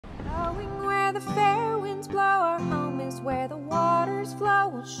the fair winds blow. Our home is where the waters flow.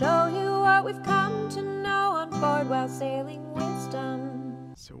 We'll show you what we've come to know on board while sailing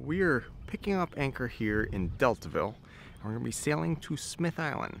wisdom. So we're picking up anchor here in Deltaville, and we're gonna be sailing to Smith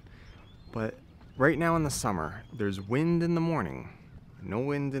Island. But right now in the summer, there's wind in the morning, no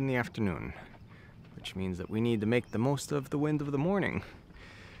wind in the afternoon, which means that we need to make the most of the wind of the morning.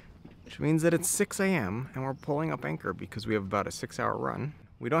 Which means that it's 6 a.m. and we're pulling up anchor because we have about a 6-hour run.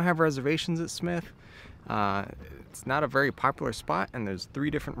 We don't have reservations at Smith. It's not a very popular spot, and there's 3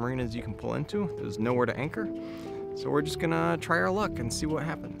 different marinas you can pull into. There's nowhere to anchor. So we're just gonna try our luck and see what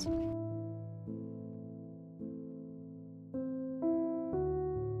happens.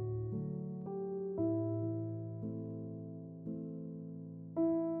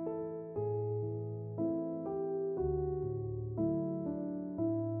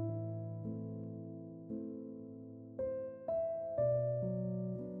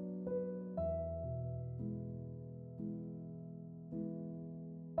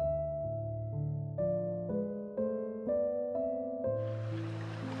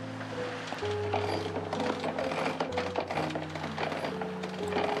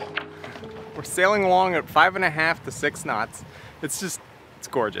 We're sailing along at 5.5 to 6 knots. It's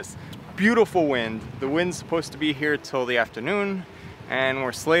gorgeous. Beautiful wind. The wind's supposed to be here till the afternoon, and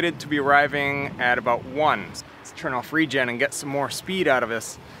we're slated to be arriving at about 1. Let's turn off regen and get some more speed out of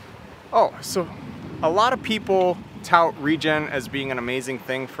this. Oh, so a lot of people tout regen as being an amazing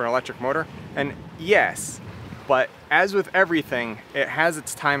thing for an electric motor, and yes, but as with everything, it has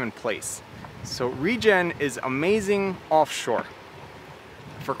its time and place. So regen is amazing offshore.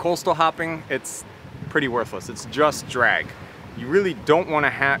 For coastal hopping, it's pretty worthless. It's just drag. You really don't want to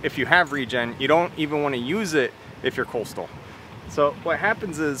have, if you have regen, you don't even want to use it if you're coastal. So what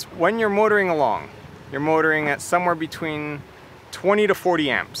happens is when you're motoring along, you're motoring at somewhere between 20 to 40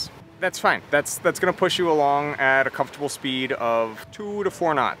 amps. That's fine. That's going to push you along at a comfortable speed of 2 to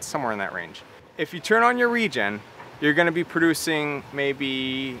 4 knots, somewhere in that range. If you turn on your regen, you're going to be producing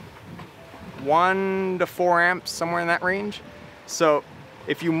maybe 1 to 4 amps, somewhere in that range. So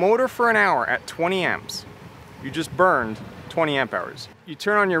if you motor for an hour at 20 amps, you just burned 20 amp hours. You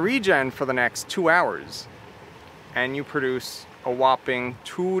turn on your regen for the next 2 hours, and you produce a whopping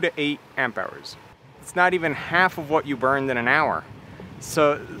 2 to 8 amp hours. It's not even half of what you burned in an hour.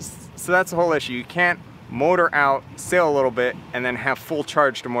 So that's the whole issue. You can't motor out, sail a little bit, and then have full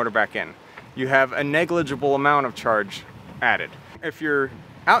charge to motor back in. You have a negligible amount of charge added. If you're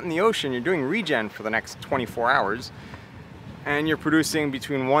out in the ocean, you're doing regen for the next 24 hours, and you're producing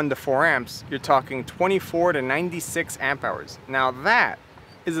between 1 to 4 amps, you're talking 24 to 96 amp hours. Now that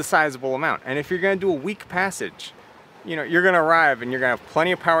is a sizable amount. And if you're gonna do a week passage, you know, you're gonna arrive and you're gonna have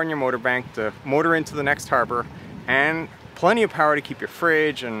plenty of power in your motor bank to motor into the next harbor, and plenty of power to keep your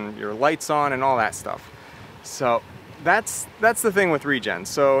fridge and your lights on and all that stuff. So that's the thing with regen.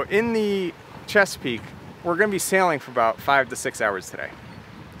 So in the Chesapeake, we're gonna be sailing for about 5 to 6 hours today.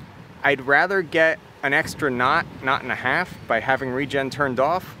 I'd rather get an extra knot and a half by having regen turned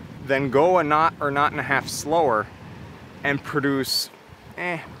off than go a knot or knot and a half slower and produce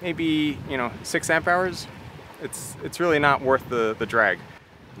maybe, you know, 6 amp hours. It's really not worth the drag.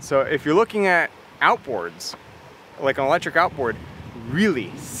 So if you're looking at outboards, like an electric outboard,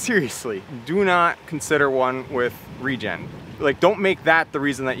 really, seriously, do not consider one with regen. Like, don't make that the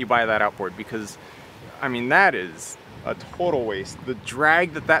reason that you buy that outboard, because, I mean, that is a total waste. The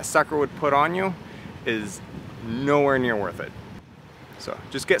drag that sucker would put on you is nowhere near worth it. So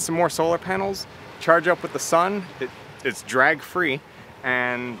just get some more solar panels, charge up with the sun, it's drag free,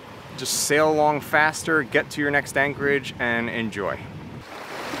 and just sail along faster, get to your next anchorage, and enjoy.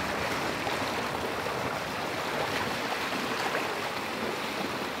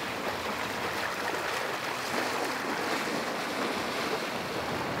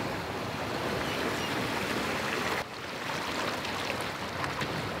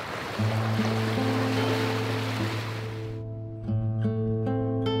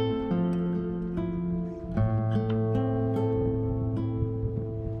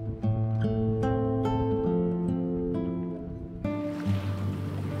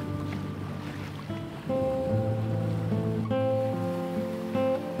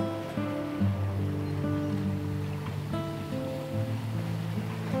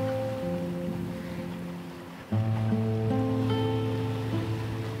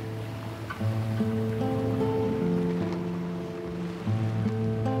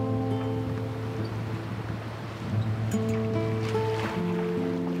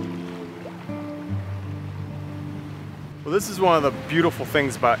 Well, this is one of the beautiful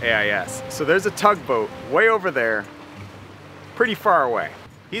things about AIS. So there's a tugboat way over there, pretty far away.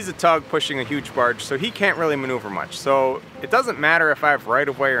 He's a tug pushing a huge barge, so he can't really maneuver much. So it doesn't matter if I have right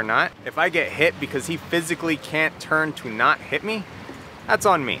of way or not. If I get hit because he physically can't turn to not hit me, that's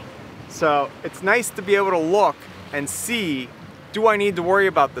on me. So it's nice to be able to look and see, do I need to worry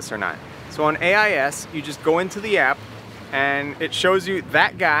about this or not? So on AIS, you just go into the app and it shows you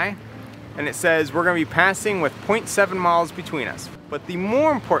that guy, and it says we're gonna be passing with 0.7 miles between us. But the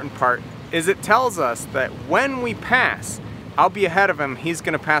more important part is it tells us that when we pass, I'll be ahead of him, he's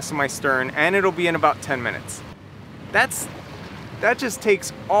gonna pass on my stern, and it'll be in about 10 minutes. That just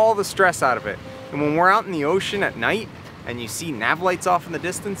takes all the stress out of it. And when we're out in the ocean at night and you see nav lights off in the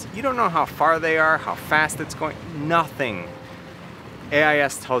distance, you don't know how far they are, how fast it's going, nothing.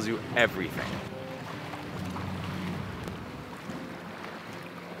 AIS tells you everything.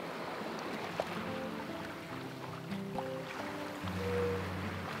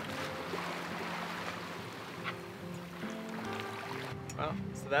 Well,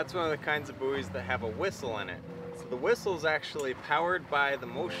 so that's one of the kinds of buoys that have a whistle in it. So the whistle is actually powered by the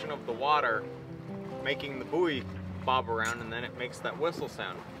motion of the water, making the buoy bob around, and then it makes that whistle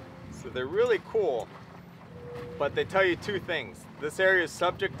sound. So they're really cool, but they tell you two things. This area is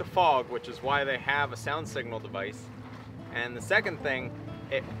subject to fog, which is why they have a sound signal device. And the second thing,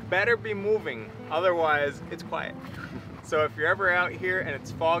 it better be moving, otherwise it's quiet. So if you're ever out here and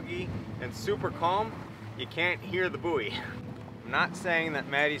it's foggy and super calm, you can't hear the buoy. I'm not saying that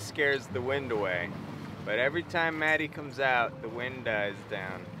Maddie scares the wind away, but every time Maddie comes out, the wind dies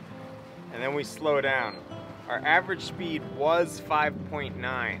down. And then we slow down. Our average speed was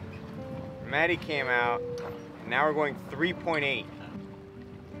 5.9. Maddie came out, and now we're going 3.8.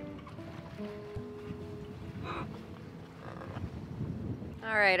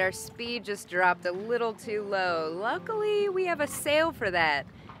 All right, our speed just dropped a little too low. Luckily, we have a sail for that.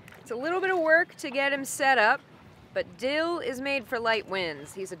 It's a little bit of work to get him set up, but Dill is made for light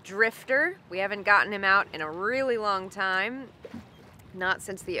winds. He's a drifter. We haven't gotten him out in a really long time, not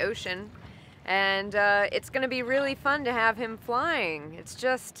since the ocean. And it's gonna be really fun to have him flying. It's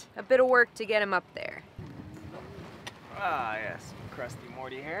just a bit of work to get him up there. Ah, yes, crusty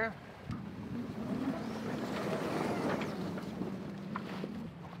Morty hair.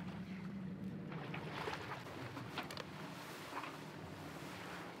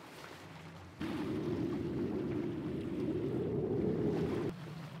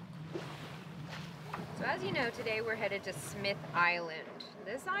 So as you know, today we're headed to Smith Island.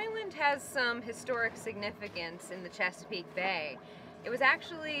 This island has some historic significance in the Chesapeake Bay. It was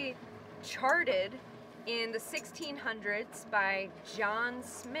actually charted in the 1600s by John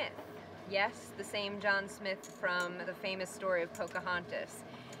Smith. Yes, the same John Smith from the famous story of Pocahontas.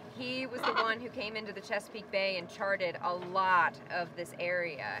 He was the one who came into the Chesapeake Bay and charted a lot of this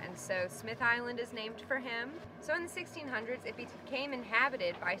area, and so Smith Island is named for him. So in the 1600s, it became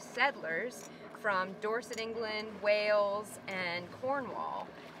inhabited by settlers from Dorset, England, Wales, and Cornwall.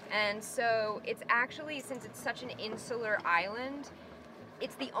 And so it's actually, since it's such an insular island,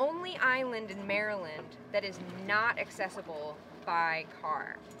 it's the only island in Maryland that is not accessible by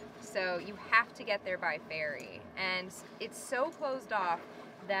car. So you have to get there by ferry. And it's so closed off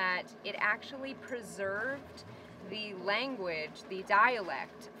that it actually preserved the language, the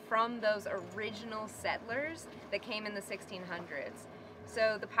dialect, from those original settlers that came in the 1600s.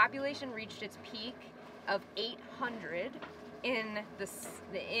 So the population reached its peak of 800 in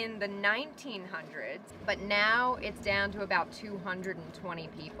the 1900s, but now it's down to about 220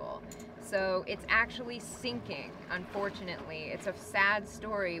 people. So it's actually sinking, unfortunately. It's a sad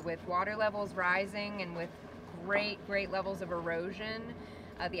story with water levels rising and with great levels of erosion.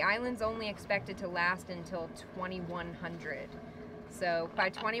 The island's only expected to last until 2100. So by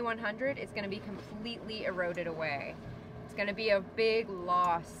 2100, it's going to be completely eroded away. It's going to be a big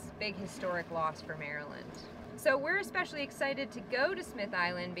loss, big historic loss for Maryland. So we're especially excited to go to Smith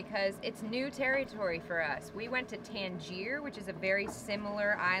Island because it's new territory for us. We went to Tangier, which is a very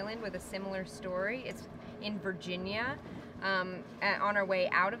similar island with a similar story. It's in Virginia, on our way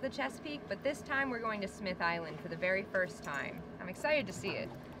out of the Chesapeake, but this time we're going to Smith Island for the very first time. I'm excited to see it.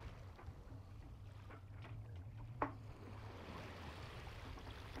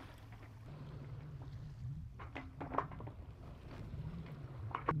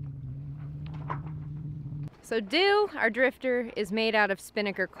 So Dill, our drifter, is made out of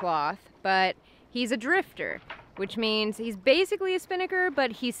spinnaker cloth, but he's a drifter, which means he's basically a spinnaker,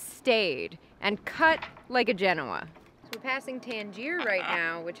 but he's stayed and cut like a Genoa. So we're passing Tangier right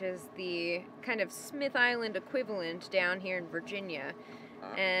now, which is the kind of Smith Island equivalent down here in Virginia.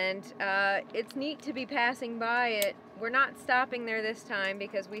 And it's neat to be passing by it. We're not stopping there this time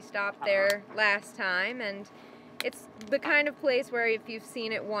because we stopped there last time, and It's the kind of place where if you've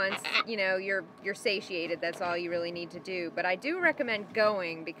seen it once, you know, you're satiated. That's all you really need to do. But I do recommend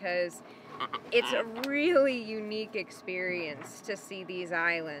going because it's a really unique experience to see these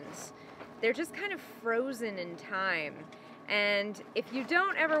islands. They're just kind of frozen in time. And if you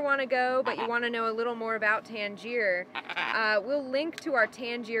don't ever want to go, but you want to know a little more about Tangier, we'll link to our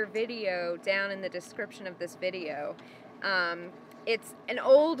Tangier video down in the description of this video. It's an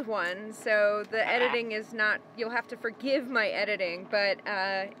old one, so the editing is not, you'll have to forgive my editing, but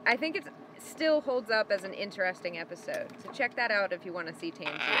I think it still holds up as an interesting episode. So check that out if you want to see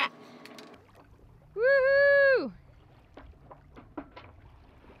Tangier. Woohoo!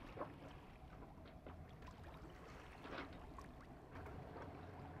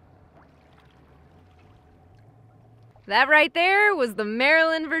 That right there was the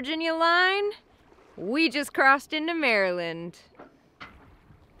Maryland-Virginia line. We just crossed into Maryland.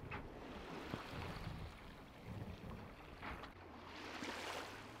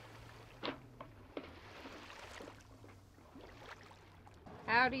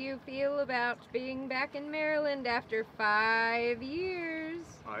 How do you feel about being back in Maryland after 5 years?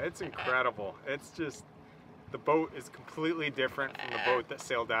 It's incredible. It's just, the boat is completely different from the boat that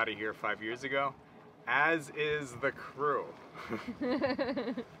sailed out of here 5 years ago, as is the crew.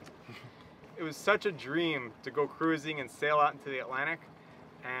 It was such a dream to go cruising and sail out into the Atlantic,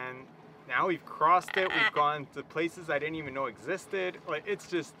 and now we've crossed it. We've gone to places I didn't even know existed. Like,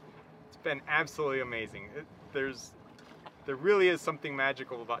 it's been absolutely amazing. There really is something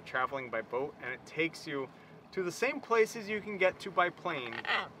magical about traveling by boat, and it takes you to the same places you can get to by plane,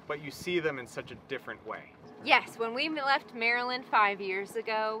 but you see them in such a different way. Yes, when we left Maryland 5 years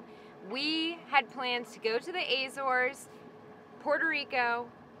ago, we had plans to go to the Azores, Puerto Rico,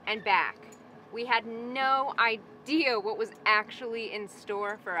 and back. We had no idea what was actually in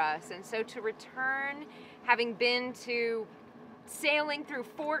store for us, and so to return, having been to sailing through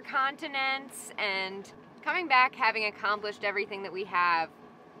 4 continents and coming back having accomplished everything that we have,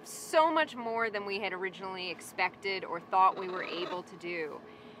 so much more than we had originally expected or thought we were able to do.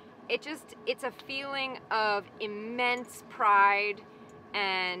 It's a feeling of immense pride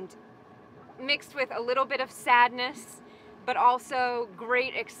and mixed with a little bit of sadness, but also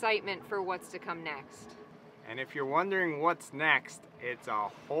great excitement for what's to come next. And if you're wondering what's next, it's a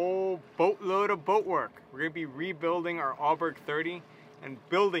whole boatload of boat work. We're going to be rebuilding our Auberg 30 and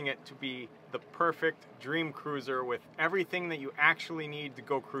building it to be the perfect dream cruiser with everything that you actually need to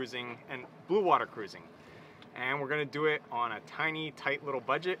go cruising and blue water cruising. And we're going to do it on a tiny, tight little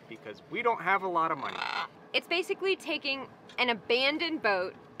budget because we don't have a lot of money. It's basically taking an abandoned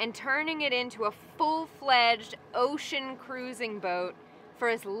boat and turning it into a full-fledged ocean cruising boat for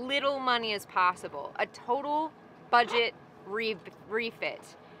as little money as possible. A total budget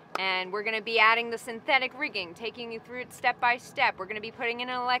refit. And we're going to be adding the synthetic rigging, taking you through it step by step. We're going to be putting in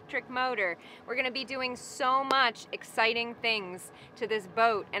an electric motor. We're going to be doing so much exciting things to this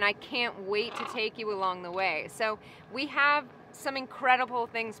boat, and I can't wait to take you along the way. So we have some incredible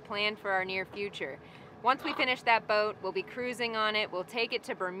things planned for our near future. Once we finish that boat, we'll be cruising on it. We'll take it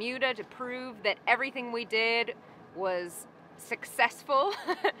to Bermuda to prove that everything we did was successful.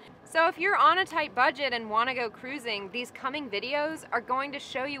 So if you're on a tight budget and want to go cruising, these coming videos are going to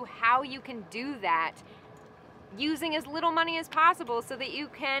show you how you can do that using as little money as possible so that you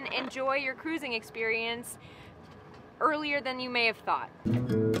can enjoy your cruising experience earlier than you may have thought.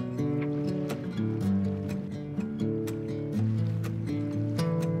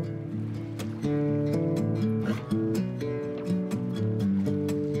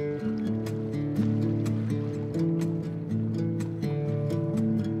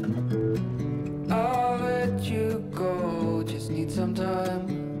 Some time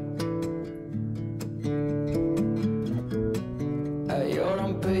at your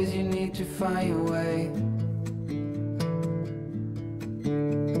own pace, you need to find your way.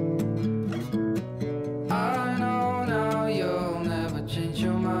 I know now you'll never change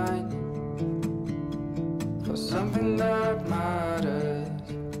your mind for something that matters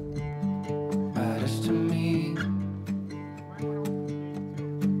to me.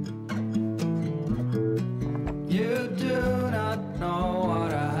 You do not know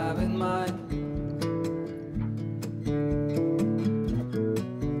what I have in mind.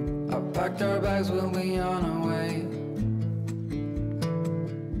 I packed our bags, we'll be on our way.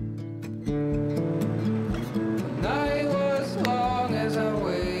 The night was long as I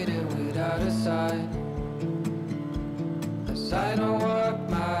waited without a sign. As I know what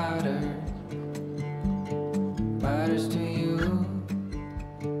matters to you.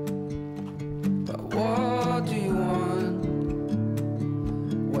 But what do you want?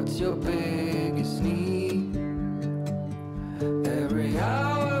 What's your biggest need?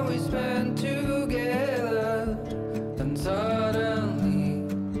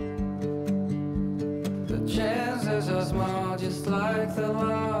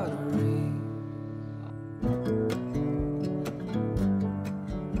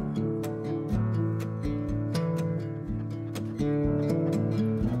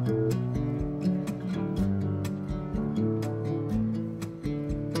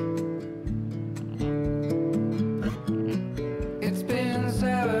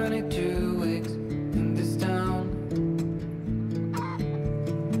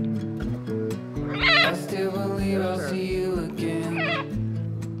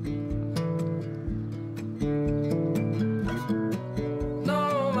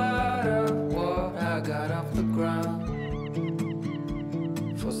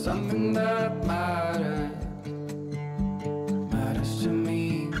 something that matters to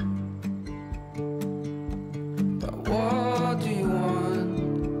me. But what do you want?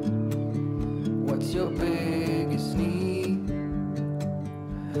 What's your biggest need?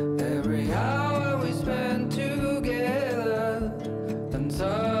 Every hour we spend together, then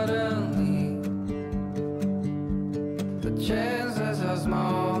suddenly the chances are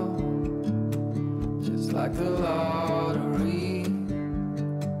small, just like the lottery.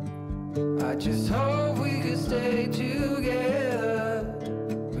 I just hope we could stay together.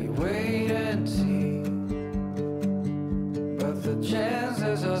 We wait and see, but the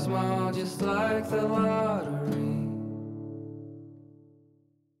chances are small, just like the lottery.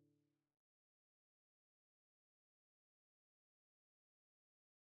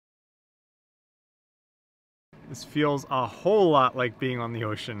 This feels a whole lot like being on the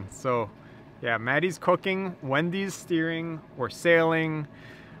ocean. So yeah, Maddie's cooking, Wendy's steering, we're sailing.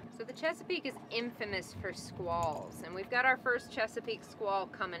 So the Chesapeake is infamous for squalls, and we've got our first Chesapeake squall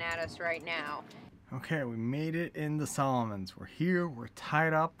coming at us right now. Okay, we made it in the Solomons. We're here, we're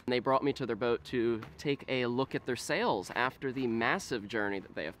tied up. They brought me to their boat to take a look at their sails after the massive journey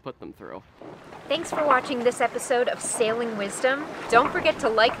that they have put them through. Thanks for watching this episode of Sailing Wisdom. Don't forget to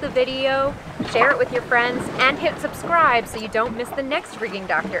like the video, share it with your friends, and hit subscribe so you don't miss the next Rigging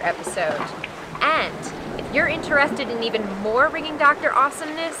Doctor episode. And if you're interested in even more Rigging Doctor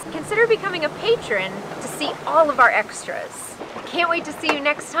awesomeness, consider becoming a patron to see all of our extras. Can't wait to see you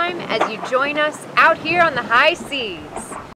next time as you join us out here on the high seas.